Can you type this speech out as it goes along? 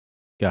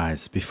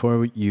Guys,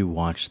 before you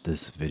watch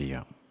this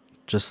video,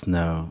 just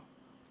know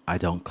I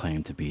don't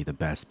claim to be the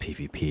best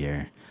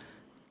PvPer.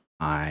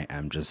 I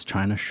am just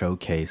trying to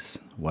showcase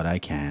what I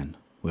can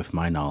with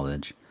my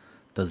knowledge.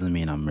 Doesn't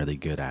mean I'm really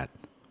good at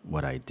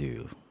what I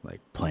do,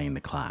 like playing the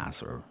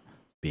class or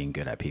being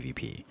good at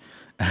PvP.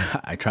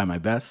 I try my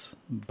best,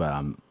 but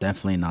I'm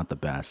definitely not the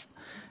best.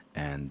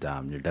 And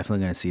you're definitely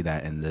going to see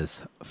that in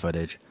this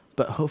footage.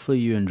 But hopefully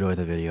you enjoy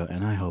the video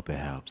and I hope it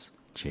helps.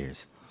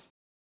 Cheers.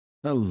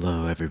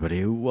 Hello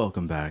everybody,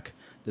 welcome back.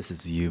 This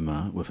is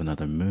Yuuma with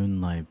another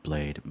Moonlight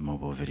Blade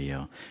mobile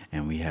video,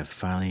 and we have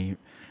finally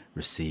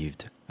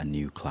received a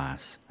new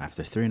class.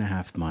 After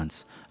 3.5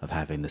 months of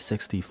having the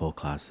 60 full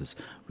classes,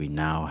 we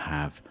now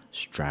have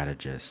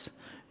Strategist.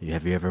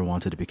 Have you ever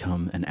wanted to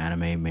become an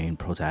anime main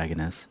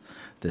protagonist?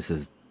 This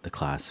is the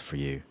class for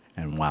you.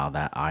 And wow,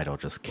 that idol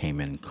just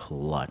came in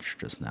clutch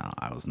just now.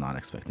 I was not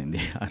expecting the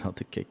idol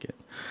to kick in.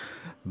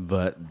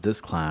 But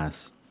this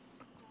class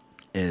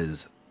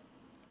is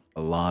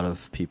a lot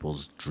of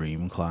people's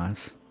dream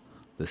class.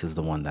 This is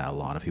the one that a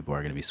lot of people are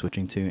going to be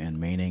switching to and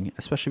maining,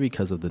 especially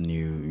because of the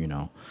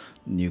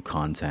new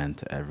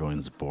content.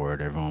 Everyone's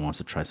bored. Everyone wants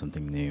to try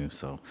something new.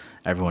 So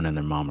everyone and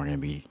their mom are going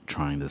to be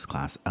trying this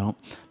class out.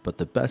 But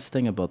the best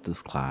thing about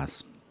this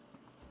class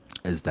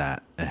is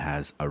that it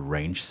has a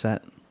range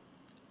set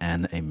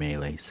and a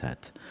melee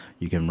set.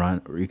 You can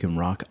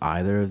rock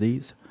either of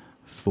these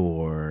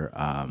for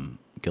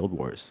Guild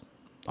Wars.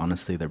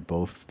 Honestly, they're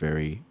both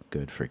very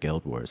good for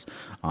Guild Wars.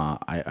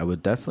 I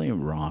would definitely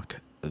rock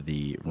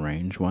the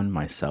range one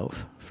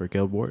myself for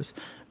Guild Wars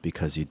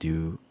because you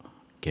do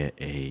get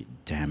a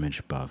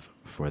damage buff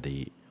for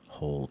the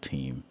whole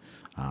team.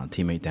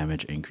 Teammate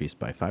damage increased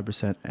by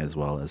 5% as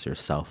well as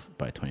yourself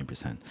by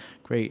 20%.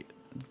 Great,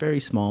 very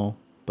small,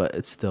 but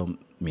it still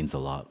means a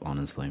lot,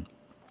 honestly.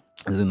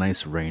 It's a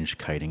nice range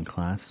kiting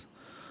class.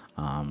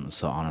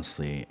 So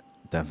honestly,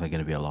 definitely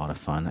going to be a lot of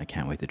fun. I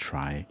can't wait to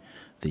try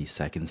the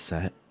second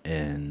set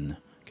in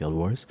Guild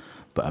Wars.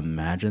 But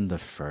imagine the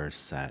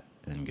first set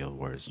in Guild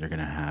Wars. You're going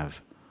to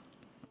have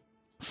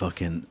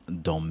fucking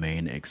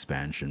domain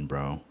expansion,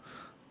 bro.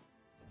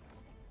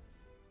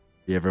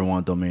 You ever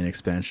want domain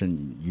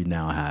expansion? You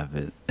now have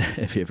it.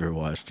 If you ever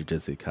watched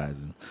Jujutsu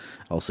Kaisen.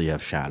 Also, you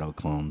have shadow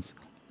clones.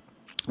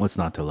 What's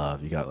not to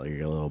love? You got like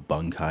your little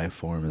bunkai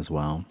form as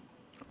well,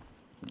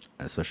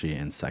 especially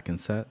in second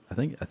set. I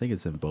think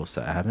it's in both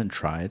sets. I haven't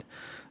tried,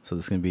 so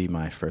this is gonna be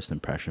my first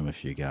impression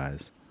with you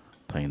guys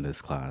playing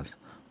this class.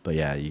 But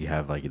yeah, you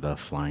have like the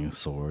flying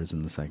swords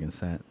in the second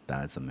set.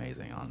 That's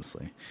amazing,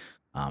 honestly.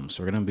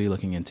 So we're gonna be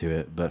looking into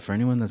it. But for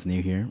anyone that's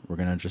new here, we're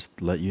gonna just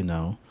let you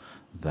know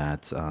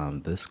that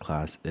this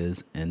class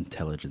is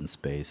intelligence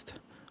based,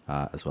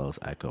 as well as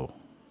echo.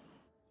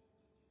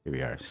 Here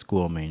we are.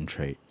 School main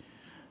trait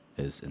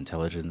is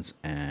intelligence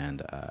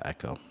and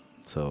echo.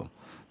 So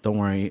don't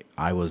worry,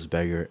 I was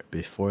beggar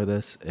before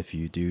this. If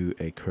you do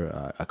a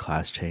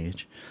class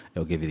change,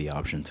 it'll give you the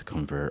option to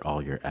convert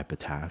all your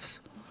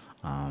epitaphs,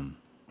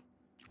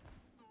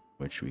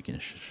 which we can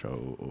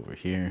show over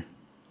here.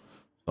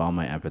 So all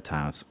my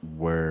epitaphs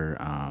were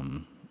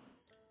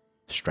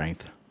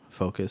strength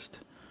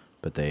focused,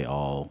 but they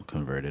all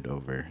converted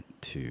over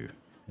to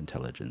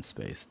intelligence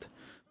based.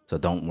 So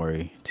don't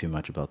worry too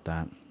much about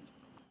that.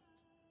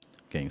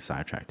 Getting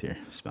sidetracked here,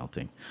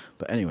 smelting.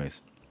 But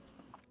anyways,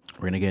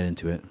 we're gonna get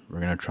into it. We're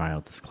gonna try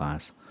out this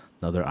class.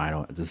 Another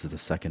idol. This is the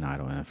second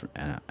idol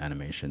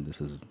animation. This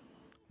is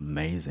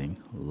amazing.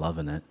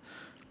 Loving it.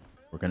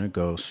 We're gonna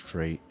go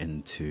straight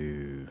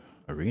into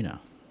arena.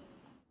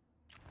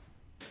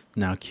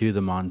 Now cue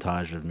the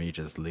montage of me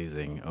just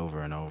losing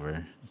over and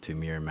over to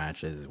mirror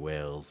matches,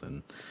 whales,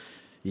 and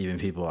even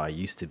people I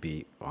used to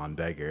beat on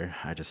beggar.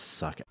 I just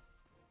suck.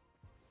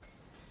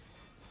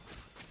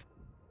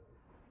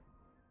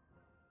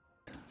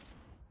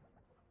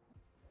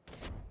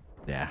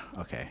 Yeah,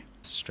 okay.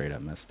 Straight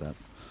up messed up.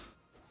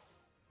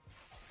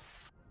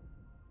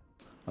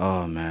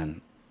 Oh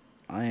man,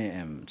 I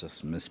am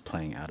just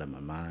misplaying out of my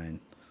mind.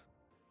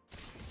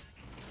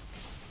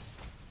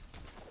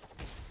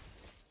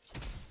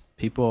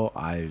 People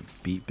I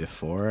beat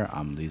before,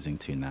 I'm losing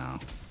to now.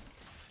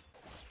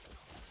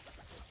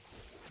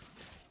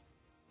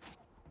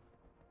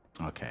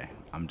 Okay,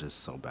 I'm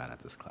just so bad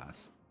at this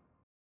class.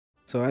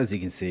 So as you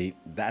can see,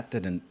 that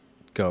didn't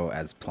go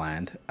as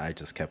planned. I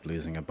just kept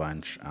losing a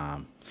bunch.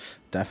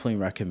 Definitely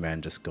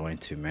recommend just going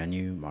to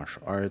menu,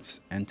 martial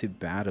arts, and to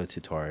battle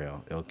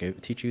tutorial. It'll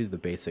teach you the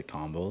basic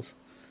combos,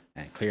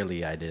 and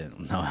clearly I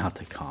didn't know how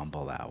to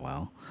combo that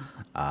well.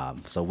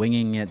 So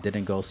winging it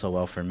didn't go so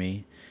well for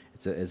me.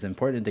 It's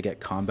important to get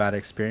combat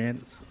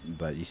experience,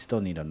 but you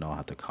still need to know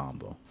how to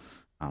combo.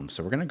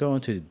 So we're gonna go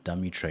into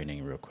dummy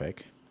training real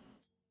quick.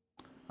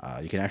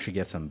 You can actually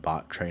get some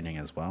bot training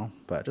as well,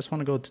 but I just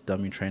want to go to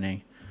dummy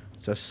training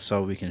just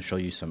so we can show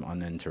you some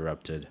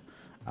uninterrupted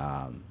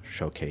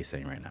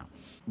showcasing right now.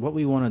 What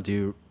we want to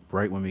do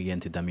right when we get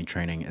into dummy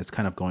training is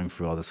kind of going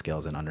through all the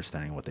skills and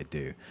understanding what they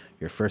do.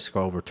 Your first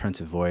skill, Return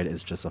to Void,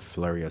 is just a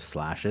flurry of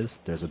slashes.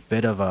 There's a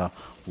bit of a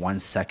 1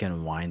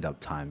 second wind up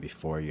time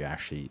before you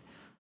actually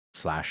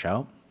slash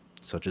out.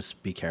 So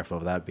just be careful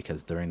of that,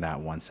 because during that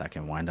 1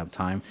 second wind up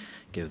time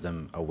gives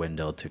them a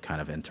window to kind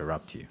of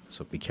interrupt you.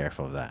 So be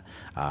careful of that.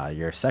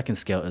 Your second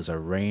skill is a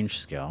range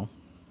skill.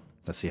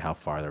 Let's see how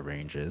far the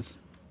range is.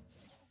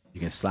 You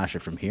can slash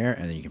it from here,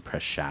 and then you can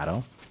press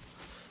shadow.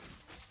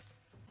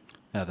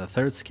 The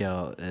third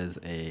skill is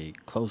a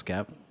close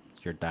gap,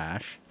 your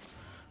dash.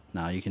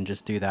 Now you can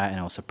just do that and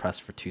it'll suppress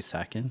for 2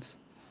 seconds.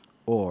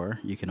 Or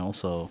you can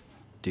also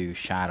do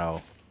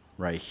shadow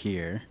right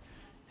here,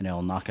 and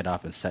it'll knock it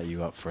off and set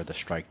you up for the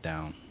strike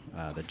down,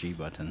 the G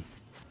button.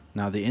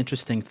 Now the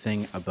interesting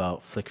thing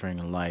about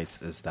flickering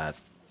lights is that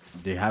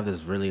they have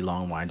this really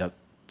long wind up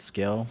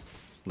skill,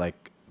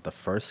 like the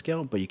first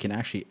skill, but you can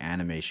actually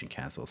animation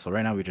cancel. So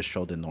right now we just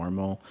showed the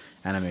normal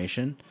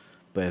animation,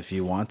 but if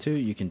you want to,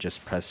 you can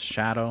just press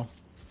shadow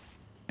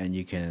and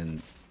you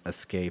can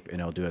escape and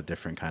it'll do a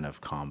different kind of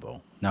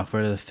combo. Now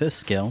for the fifth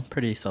skill,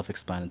 pretty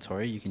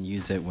self-explanatory. You can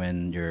use it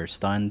when you're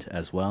stunned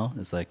as well.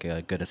 It's like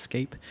a good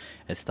escape.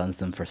 It stuns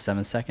them for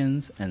 7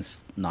 seconds and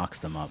knocks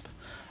them up.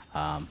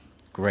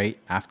 Great.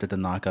 After the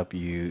knock up,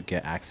 you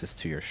get access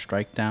to your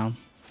strike down.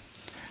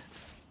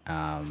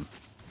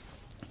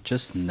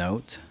 Just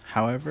note,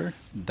 however,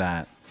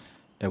 that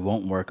it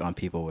won't work on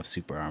people with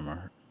super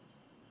armor,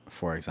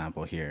 for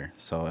example here.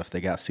 So if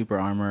they got super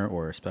armor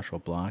or special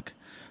block,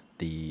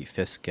 the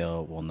fifth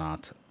skill will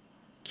not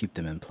keep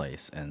them in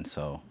place, and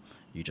so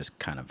you just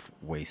kind of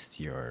waste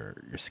your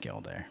skill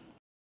there.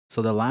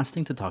 So the last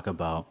thing to talk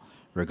about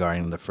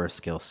regarding the first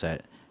skill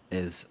set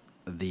is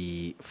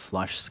the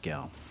flush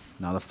skill.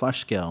 Now the flush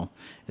skill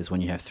is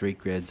when you have 3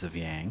 grids of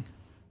yang,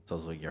 so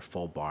it's like your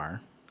full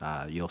bar.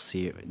 You'll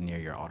see it near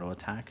your auto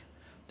attack.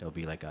 There'll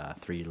be like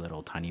 3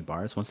 little tiny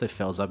bars. Once it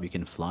fills up, you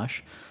can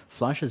flush.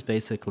 Flush is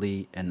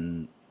basically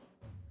an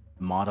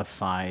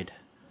modified,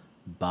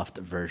 buffed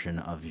version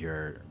of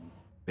your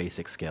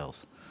basic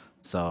skills.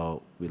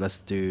 So let's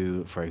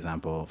do, for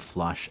example,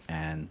 flush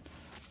and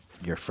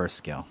your first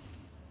skill.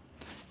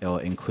 It will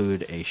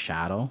include a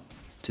shadow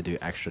to do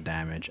extra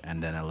damage,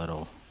 and then a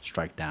little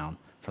strike down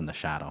from the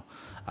shadow.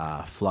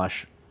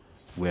 Flush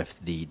with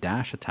the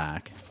dash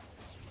attack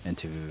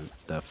into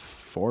the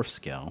fourth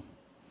skill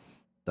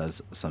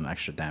does some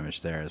extra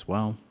damage there as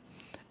well.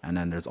 And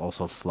then there's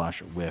also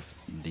flush with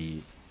the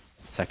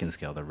second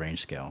skill, the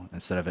range skill.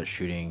 Instead of it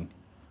shooting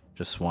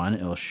just one,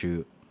 it'll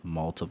shoot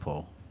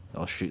multiple.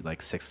 It'll shoot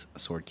like 6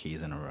 sword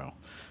keys in a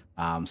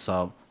row.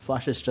 So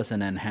flush is just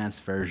an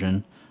enhanced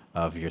version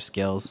of your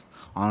skills.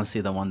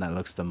 Honestly, the one that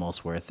looks the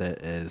most worth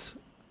it is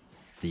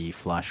the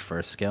flush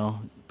first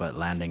skill, but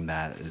landing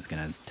that is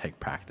gonna take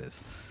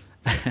practice.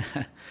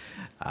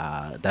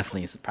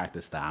 Definitely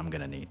practice that I'm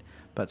gonna need.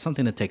 But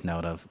something to take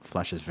note of,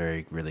 flush is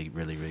really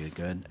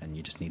good, and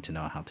you just need to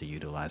know how to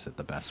utilize it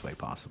the best way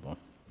possible.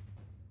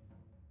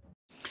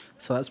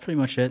 So that's pretty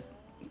much it.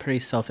 Pretty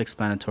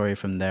self-explanatory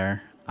from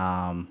there.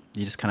 You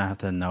just kind of have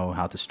to know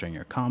how to string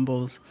your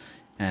combos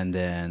and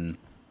then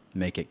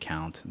make it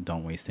count.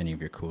 Don't waste any of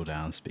your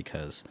cooldowns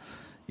because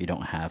you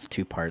don't have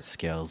 2-part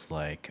skills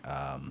like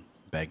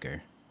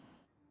Beggar.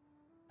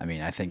 I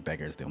mean, I think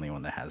Beggar is the only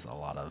one that has a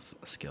lot of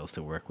skills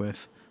to work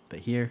with. But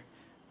here,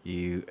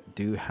 you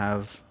do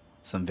have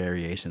some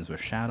variations with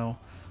Shadow,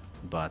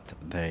 but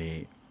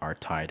they are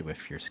tied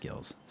with your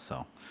skills.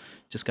 So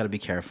just got to be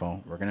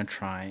careful. We're going to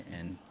try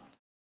and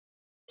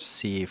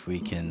see if we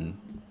can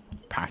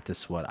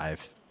practice what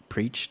I've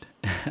preached.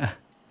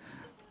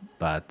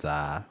 But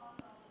I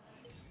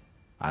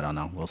don't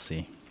know. We'll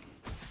see.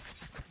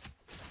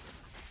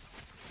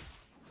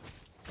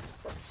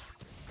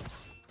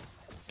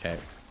 Okay,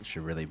 we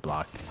should really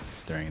block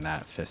during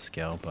that 5th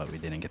skill, but we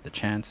didn't get the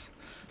chance.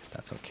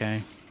 That's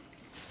okay.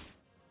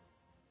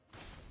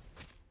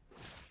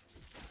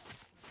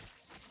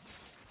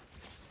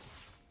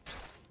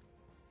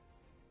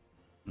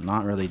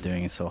 Not really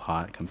doing so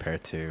hot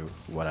compared to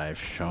what I've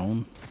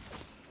shown.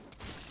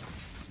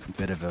 A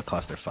bit of a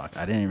clusterfuck.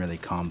 I didn't really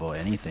combo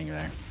anything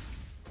there.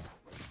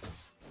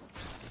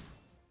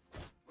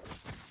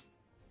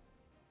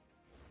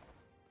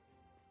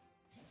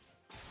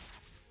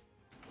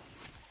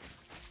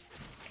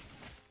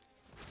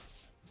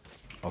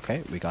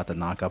 Okay, we got the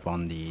knock up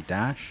on the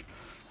dash.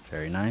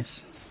 Very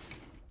nice.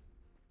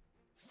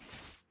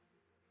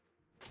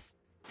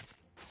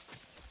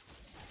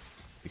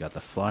 We got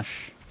the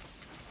flush.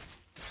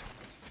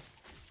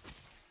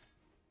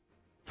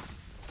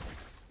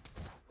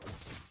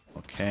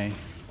 Okay,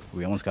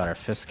 we almost got our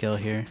 5th skill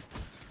here.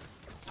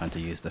 Time to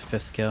use the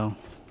 5th skill.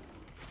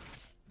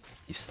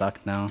 He's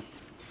stuck now.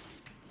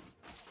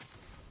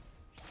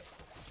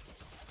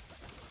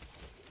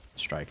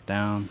 Strike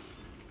down.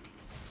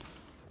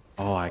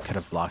 Oh, I could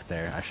have blocked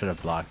there. I should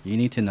have blocked. You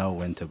need to know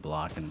when to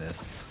block in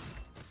this.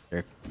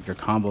 Your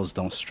combos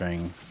don't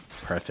string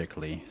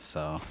perfectly,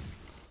 so.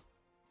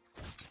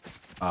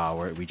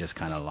 Oh, we just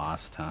kind of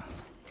lost, huh?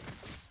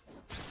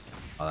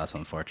 Oh, that's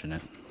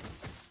unfortunate.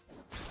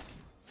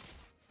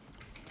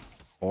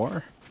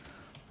 Or,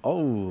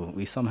 oh,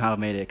 we somehow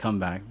made it come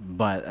back.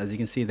 But as you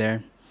can see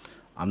there,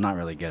 I'm not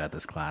really good at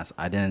this class.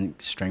 I didn't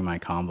string my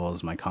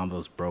combos. My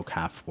combos broke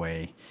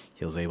halfway.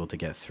 He was able to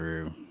get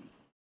through.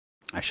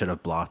 I should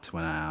have blocked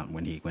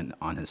when he went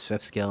on his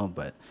 5th skill,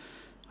 but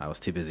I was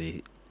too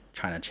busy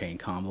trying to chain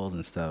combos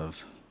instead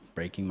of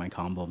breaking my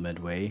combo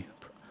midway.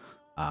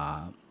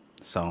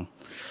 So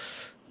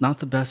not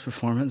the best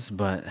performance,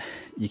 but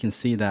you can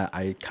see that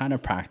I kind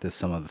of practiced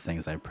some of the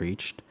things I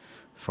preached.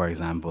 For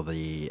example,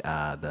 the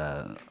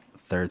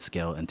 3rd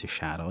skill into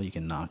shadow, you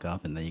can knock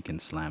up and then you can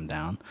slam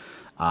down.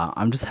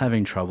 I'm just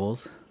having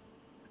troubles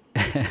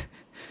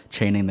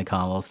chaining the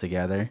combos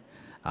together,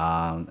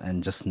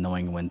 and just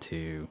knowing when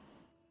to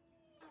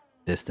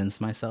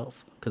distance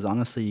myself, because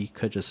honestly you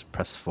could just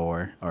press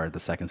 4 or the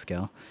 2nd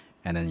skill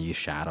and then use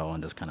shadow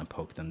and just kind of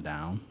poke them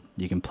down.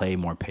 You can play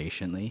more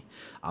patiently.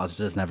 I was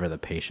just never the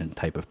patient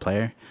type of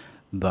player,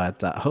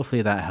 but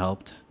hopefully that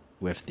helped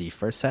with the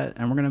first set,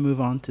 and we're going to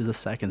move on to the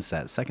second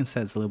set. Second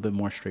set is a little bit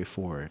more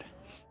straightforward.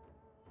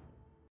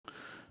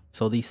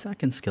 So the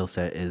second skill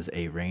set is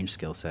a range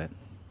skill set.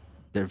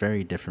 They're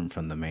very different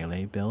from the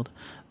melee build.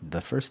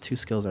 The first 2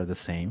 skills are the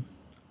same,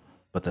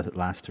 but the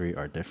last 3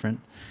 are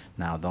different.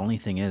 Now, the only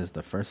thing is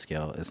the first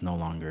skill is no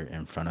longer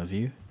in front of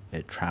you.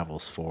 It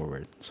travels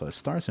forward. So it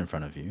starts in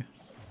front of you,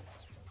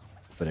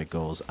 but it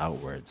goes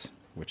outwards,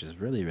 which is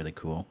really, really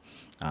cool.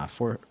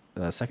 For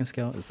the second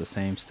skill is the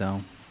same still.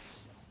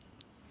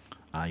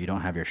 You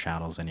don't have your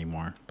shadows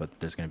anymore, but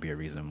there's going to be a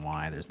reason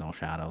why there's no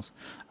shadows.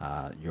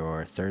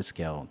 Your 3rd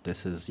skill,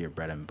 this is your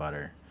bread and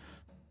butter.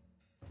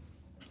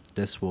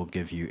 This will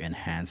give you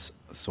enhanced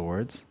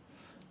swords,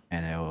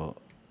 and it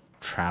will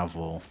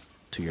travel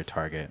to your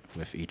target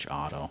with each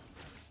auto.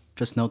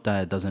 Just note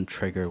that it doesn't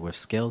trigger with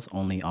skills,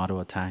 only auto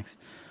attacks.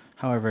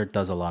 However, it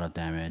does a lot of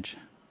damage,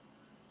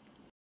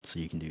 so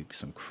you can do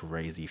some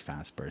crazy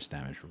fast burst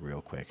damage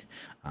real quick.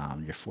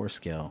 Your 4th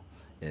skill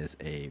is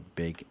a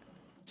big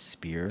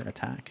spear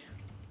attack.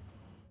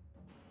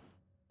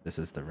 This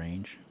is the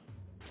range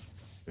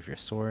with your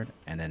sword,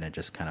 and then it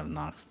just kind of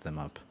knocks them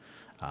up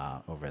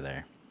over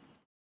there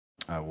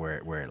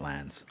where it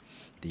lands.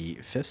 The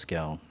 5th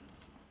skill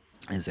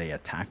is a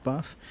attack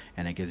buff,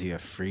 and it gives you a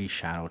free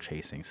shadow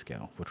chasing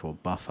skill, which will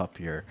buff up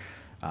your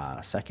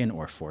 2nd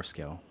or 4th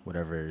skill,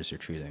 whatever it is you're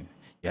choosing.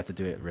 You have to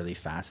do it really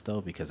fast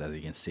though, because as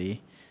you can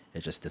see,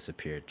 it just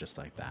disappeared just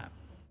like that.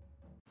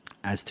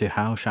 As to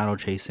how shadow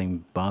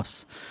chasing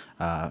buffs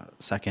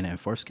 2nd and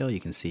 4th skill, you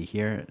can see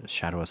here,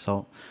 Shadow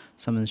Assault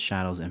summons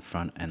shadows in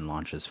front and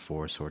launches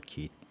 4 sword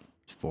key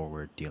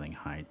forward, dealing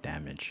high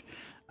damage.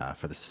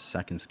 For the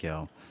 2nd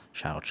skill,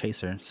 Shadow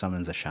Chaser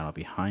summons a shadow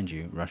behind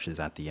you, rushes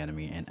at the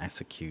enemy, and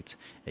executes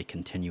a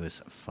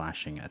continuous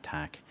flashing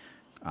attack,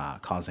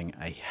 causing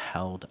a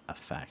held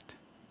effect.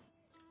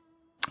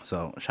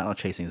 So shadow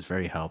chasing is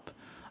very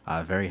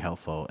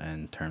helpful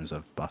in terms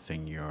of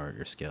buffing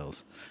your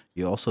skills.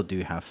 You also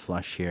do have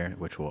Flush here,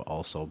 which will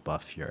also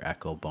buff your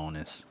echo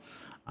bonus,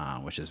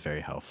 which is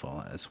very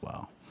helpful as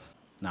well.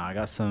 Now I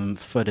got some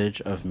footage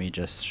of me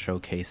just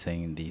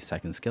showcasing the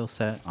 2nd skill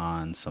set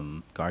on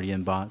some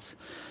Guardian bots.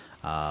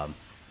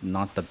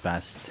 Not the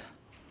best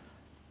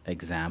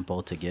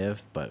example to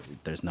give, but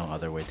there's no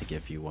other way to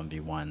give you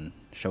 1v1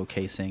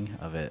 showcasing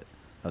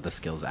of the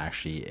skills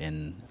actually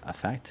in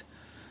effect.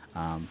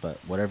 But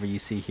whatever you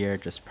see here,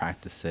 just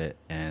practice it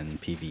in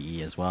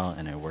PvE as well,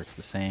 and it works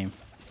the same.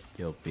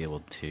 You'll be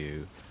able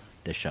to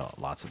dish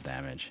out lots of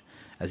damage.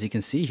 As you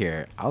can see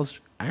here, I was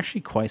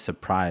actually quite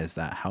surprised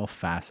at how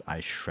fast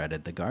I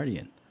shredded the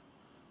Guardian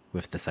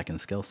with the 2nd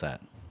skill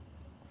set.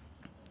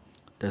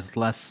 There's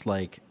less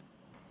like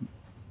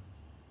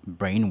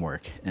brain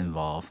work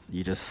involved.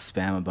 You just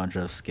spam a bunch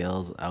of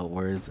skills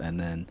outwards and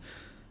then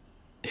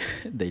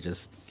they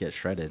just get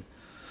shredded.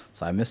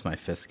 So I missed my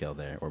 5th skill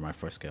there, or my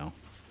 4th skill.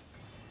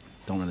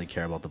 Don't really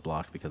care about the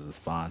block because it's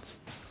bots.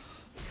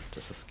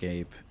 Just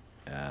escape.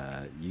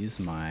 Use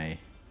my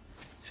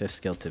 5th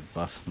skill to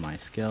buff my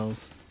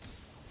skills.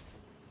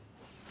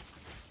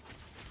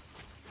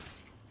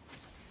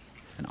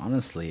 And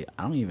honestly,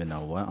 I don't even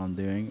know what I'm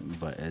doing,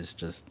 but it's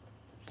just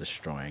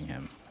destroying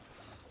him.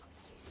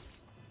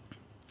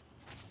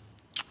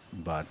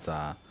 But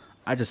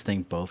I just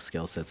think both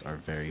skill sets are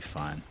very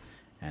fun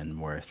and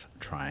worth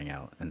trying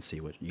out and see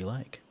what you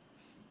like.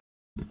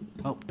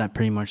 Well, that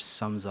pretty much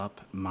sums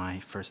up my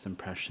first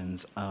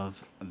impressions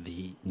of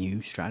the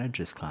new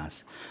Strategist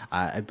class.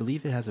 I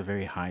believe it has a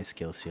very high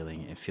skill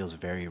ceiling. It feels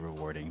very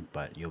rewarding,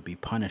 but you'll be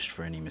punished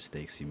for any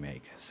mistakes you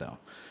make. So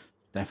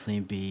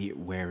definitely be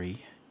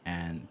wary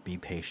and be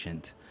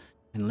patient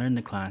and learn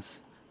the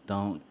class.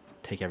 Don't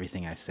take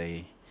everything I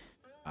say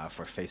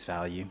for face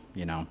value,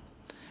 you know.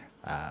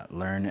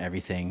 Learn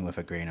everything with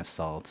a grain of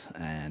salt,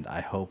 and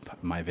I hope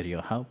my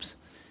video helps.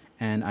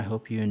 And I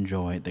hope you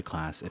enjoy the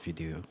class if you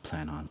do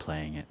plan on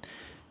playing it.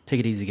 Take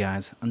it easy,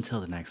 guys. Until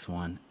the next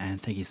one.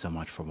 And thank you so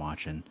much for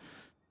watching.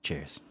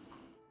 Cheers.